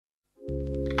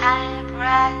I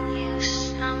brought you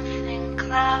something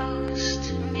close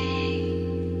to me,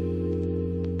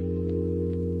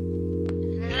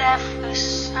 and left with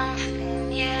something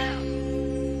new.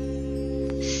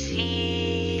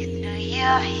 See through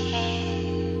your hair,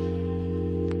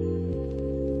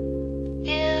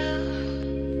 you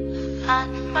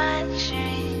haunt my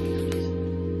dreams.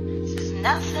 There's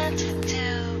nothing to do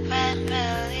but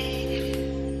believe.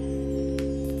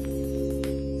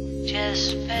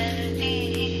 Just believe.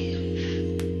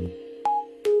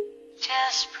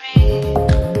 Just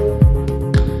breathe.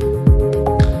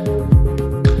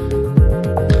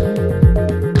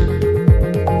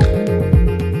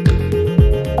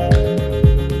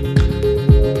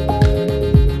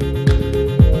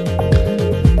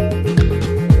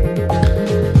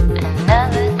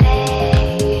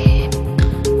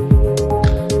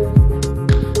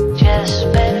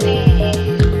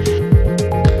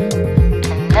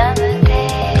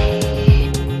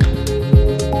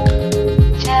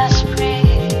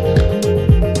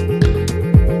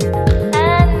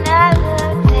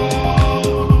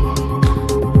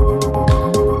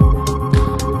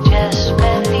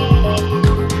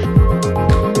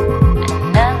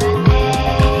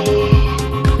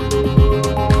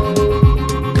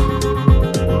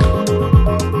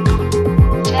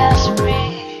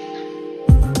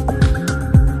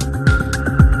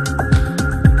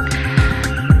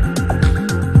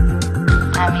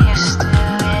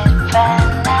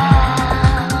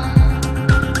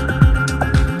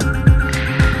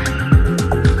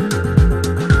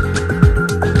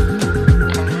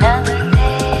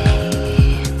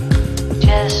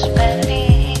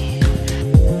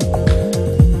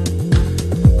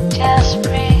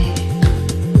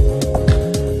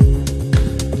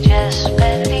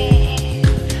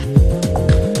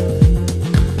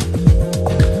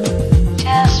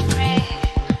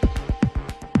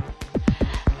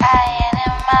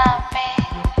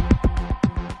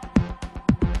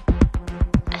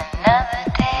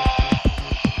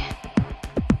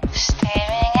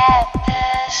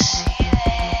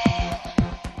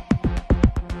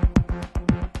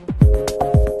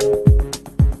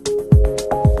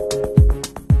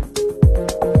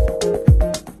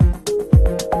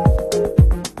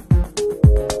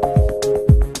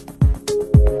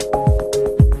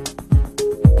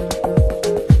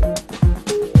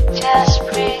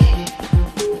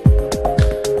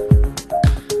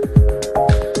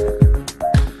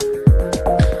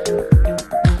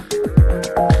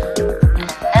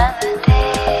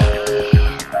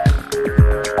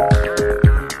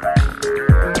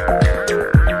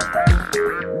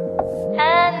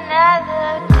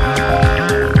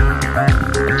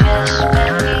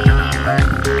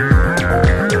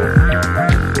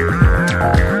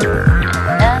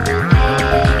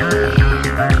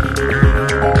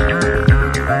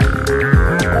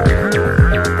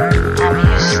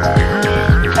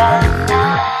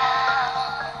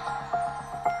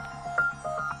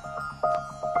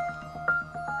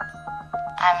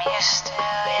 I'm used to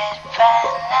it by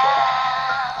now.